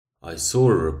I saw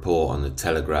a report on the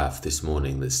Telegraph this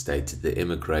morning that stated that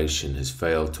immigration has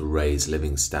failed to raise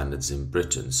living standards in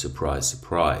Britain, surprise,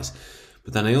 surprise.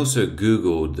 But then I also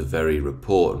Googled the very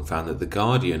report and found that The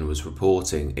Guardian was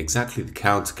reporting exactly the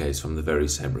counter case from the very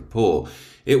same report.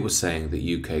 It was saying that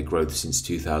UK growth since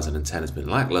 2010 has been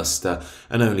lacklustre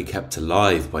and only kept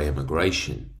alive by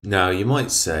immigration. Now, you might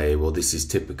say, well, this is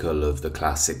typical of the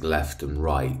classic left and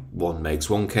right. One makes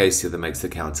one case, the other makes the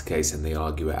counter case, and they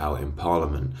argue it out in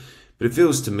Parliament. But it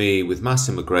feels to me, with mass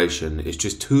immigration, it's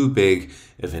just too big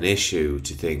of an issue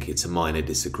to think it's a minor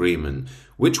disagreement.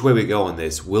 Which way we go on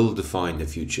this will define the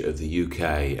future of the UK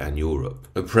and Europe.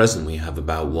 At present, we have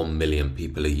about 1 million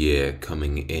people a year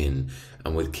coming in,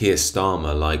 and with Keir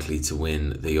Starmer likely to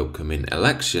win the upcoming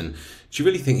election, do you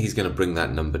really think he's going to bring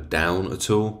that number down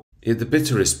at all? The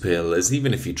bitterest pill is,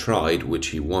 even if he tried, which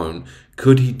he won't,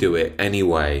 could he do it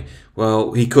anyway?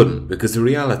 Well, he couldn't, because the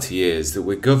reality is that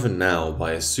we're governed now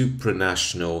by a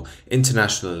supranational,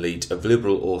 international elite of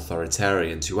liberal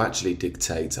authoritarians who actually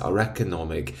dictate our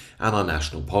economic and our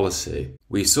national policy.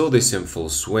 We saw this in full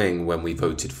swing when we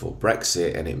voted for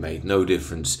Brexit, and it made no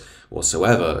difference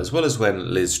whatsoever, as well as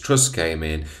when Liz Truss came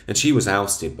in and she was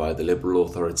ousted by the liberal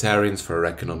authoritarians for her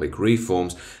economic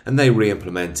reforms, and they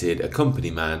re-implemented a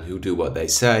company man who do what they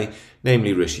say,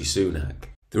 namely Rishi Sunak.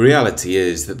 The reality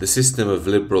is that the system of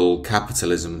liberal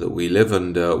capitalism that we live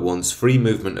under wants free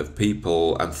movement of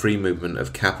people and free movement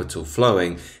of capital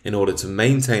flowing in order to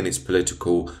maintain its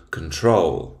political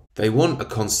control. They want a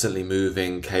constantly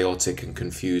moving, chaotic and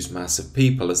confused mass of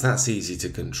people, as that's easy to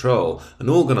control, and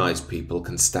organised people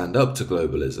can stand up to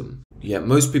globalism. Yet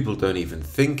most people don't even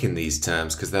think in these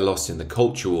terms because they're lost in the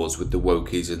culture wars with the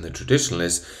wokies and the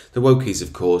traditionalists, the wokies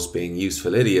of course being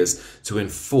useful idiots to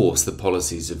enforce the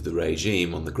policies of the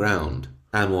regime on the ground.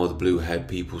 And while the blue-haired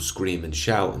people scream and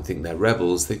shout and think they're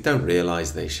rebels, they don't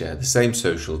realise they share the same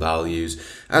social values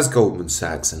as Goldman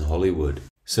Sachs and Hollywood.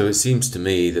 So it seems to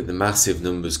me that the massive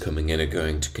numbers coming in are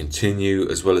going to continue,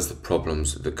 as well as the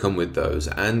problems that come with those.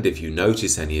 And if you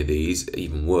notice any of these,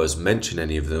 even worse, mention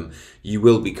any of them, you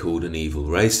will be called an evil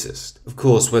racist. Of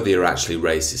course, whether you're actually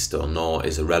racist or not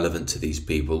is irrelevant to these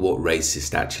people. What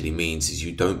racist actually means is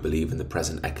you don't believe in the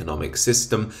present economic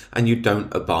system and you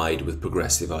don't abide with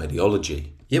progressive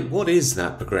ideology. Yet what is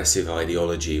that progressive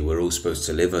ideology we're all supposed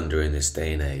to live under in this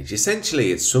day and age?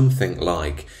 Essentially, it's something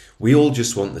like, we all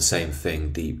just want the same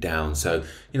thing deep down, so,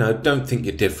 don't think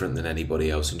you're different than anybody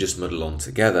else and just muddle on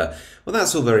together. Well,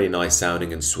 that's all very nice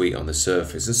sounding and sweet on the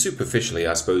surface, and superficially,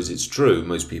 I suppose it's true.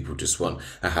 Most people just want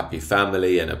a happy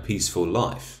family and a peaceful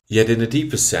life. Yet in a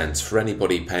deeper sense, for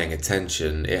anybody paying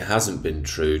attention, it hasn't been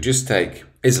true. Just take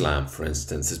Islam, for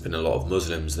instance. There's been a lot of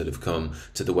Muslims that have come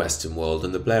to the Western world,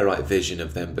 and the Blairite vision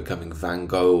of them becoming Van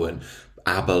Gogh and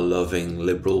ABBA-loving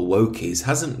liberal wokies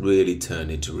hasn't really turned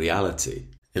into reality.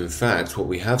 In fact, what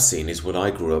we have seen is what I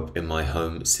grew up in my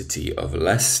home city of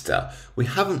Leicester. We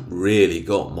haven't really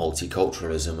got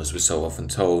multiculturalism, as we're so often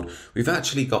told. We've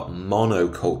actually got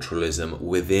monoculturalism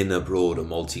within a broader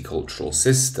multicultural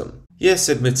system. Yes,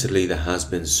 admittedly, there has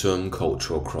been some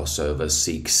cultural crossover.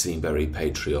 Sikhs seem very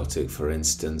patriotic, for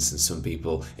instance, and some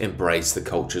people embrace the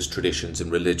cultures, traditions and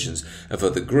religions of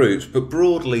other groups. But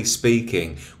broadly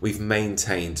speaking, we've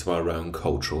maintained to our own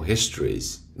cultural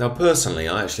histories. Now, personally,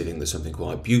 I actually think there's something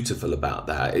quite beautiful about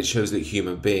that. It shows that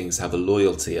human beings have a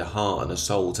loyalty, a heart and a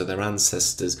soul to their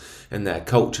ancestors and their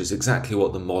cultures, exactly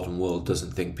what the modern world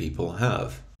doesn't think people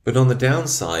have. But on the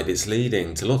downside, it's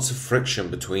leading to lots of friction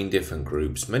between different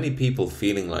groups, many people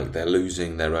feeling like they're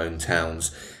losing their own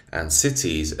towns and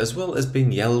cities, as well as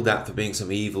being yelled at for being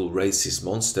some evil racist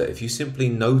monster if you simply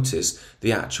notice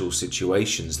the actual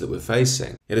situations that we're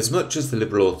facing. Yet as much as the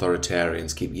liberal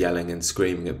authoritarians keep yelling and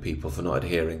screaming at people for not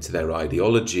adhering to their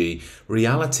ideology,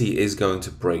 reality is going to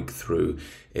break through.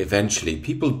 Eventually,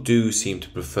 people do seem to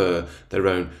prefer their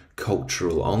own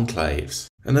cultural enclaves.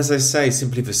 And as I say,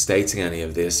 simply for stating any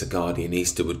of this, a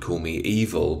Guardianista would call me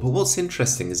evil. But what's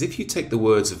interesting is if you take the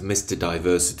words of Mr.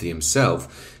 Diversity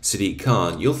himself, Sadiq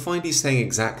Khan, you'll find he's saying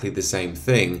exactly the same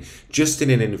thing, just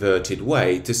in an inverted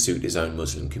way to suit his own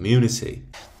Muslim community.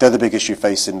 The other big issue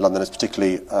facing Londoners,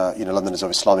 particularly Londoners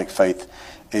of Islamic faith,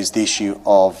 is the issue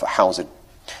of housing.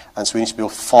 And so we need to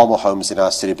build far more homes in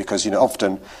our city because,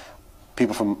 often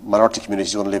people from minority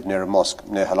communities want to live near a mosque,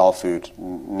 near halal food,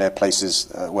 near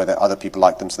places where there are other people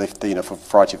like them, so they for a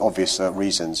variety of obvious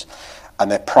reasons. And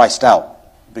they're priced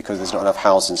out because there's not enough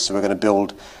housing. So we're going to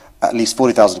build at least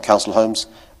 40,000 council homes,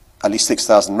 at least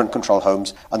 6,000 rent control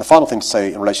homes. And the final thing to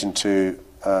say in relation to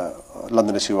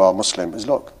Londoners who are Muslim is,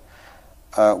 look,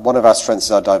 one of our strengths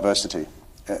is our diversity.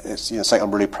 It's something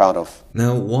I'm really proud of.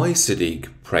 Now, why, Sadiq,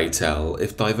 Pray tell,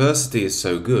 if diversity is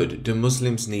so good, do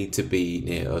Muslims need to be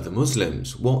near other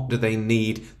Muslims? What do they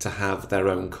need to have their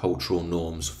own cultural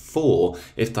norms for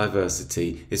if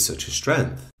diversity is such a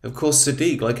strength? Of course,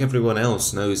 Sadiq, like everyone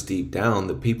else, knows deep down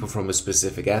that people from a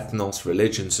specific ethnos,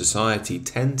 religion, society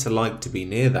tend to like to be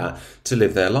near that to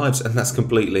live their lives, and that's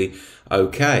completely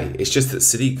okay. It's just that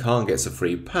Sadiq Khan gets a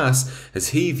free pass as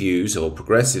he views, or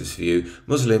progressives view,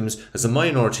 Muslims as a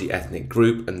minority ethnic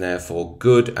group and therefore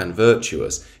good and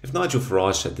virtuous. If Nigel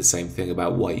Farage said the same thing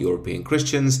about white European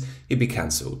Christians, he'd be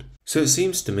cancelled. So it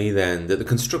seems to me then that the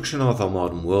construction of our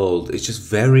modern world is just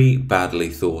very badly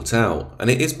thought out. And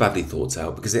it is badly thought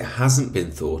out because it hasn't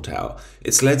been thought out.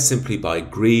 It's led simply by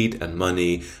greed and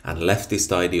money and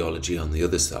leftist ideology on the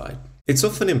other side. It's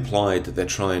often implied that they're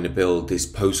trying to build this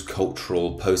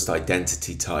post-cultural,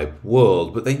 post-identity type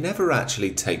world, but they never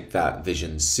actually take that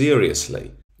vision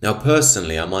seriously. Now,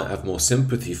 personally, I might have more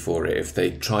sympathy for it if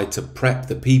they tried to prep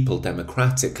the people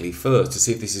democratically first to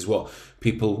see if this is what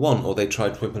people want, or they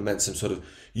tried to implement some sort of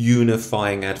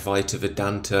unifying Advaita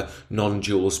Vedanta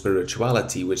non-dual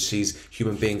spirituality, which sees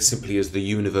human beings simply as the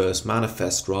universe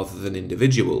manifest rather than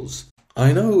individuals.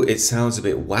 I know it sounds a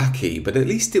bit wacky, but at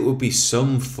least it would be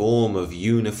some form of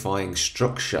unifying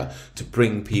structure to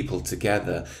bring people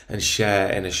together and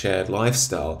share in a shared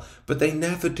lifestyle, but they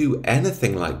never do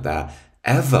anything like that.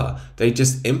 Ever. They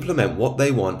just implement what they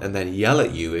want and then yell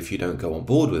at you if you don't go on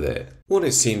board with it. What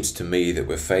it seems to me that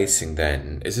we're facing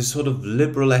then is a sort of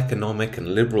liberal economic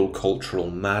and liberal cultural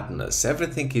madness.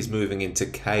 Everything is moving into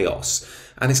chaos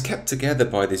and is kept together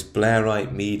by this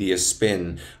Blairite media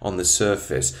spin on the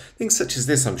surface. Things such as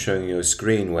this I'm showing you on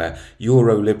screen, where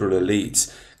Euro-liberal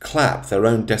elites clap their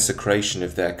own desecration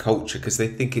of their culture because they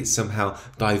think it's somehow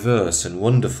diverse and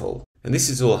wonderful. And this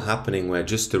is all happening where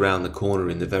just around the corner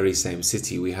in the very same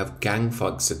city we have gang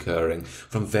fights occurring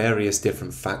from various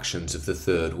different factions of the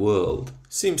third world.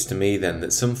 Seems to me then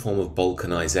that some form of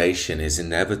balkanization is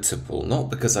inevitable,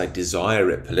 not because I desire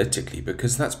it politically,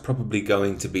 because that's probably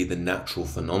going to be the natural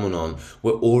phenomenon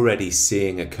we're already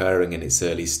seeing occurring in its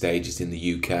early stages in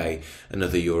the UK and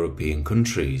other European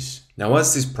countries. Now,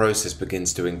 as this process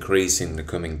begins to increase in the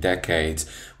coming decades,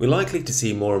 we're likely to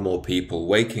see more and more people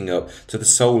waking up to the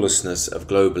soullessness of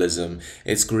globalism,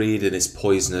 its greed and its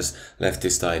poisonous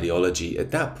leftist ideology.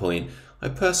 At that point, I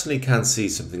personally can see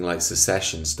something like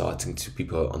secession starting to be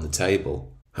put on the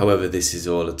table. However, this is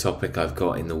all a topic I've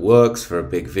got in the works for a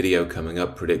big video coming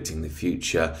up predicting the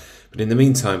future. But in the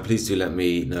meantime, please do let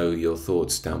me know your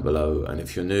thoughts down below. And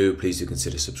if you're new, please do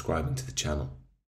consider subscribing to the channel.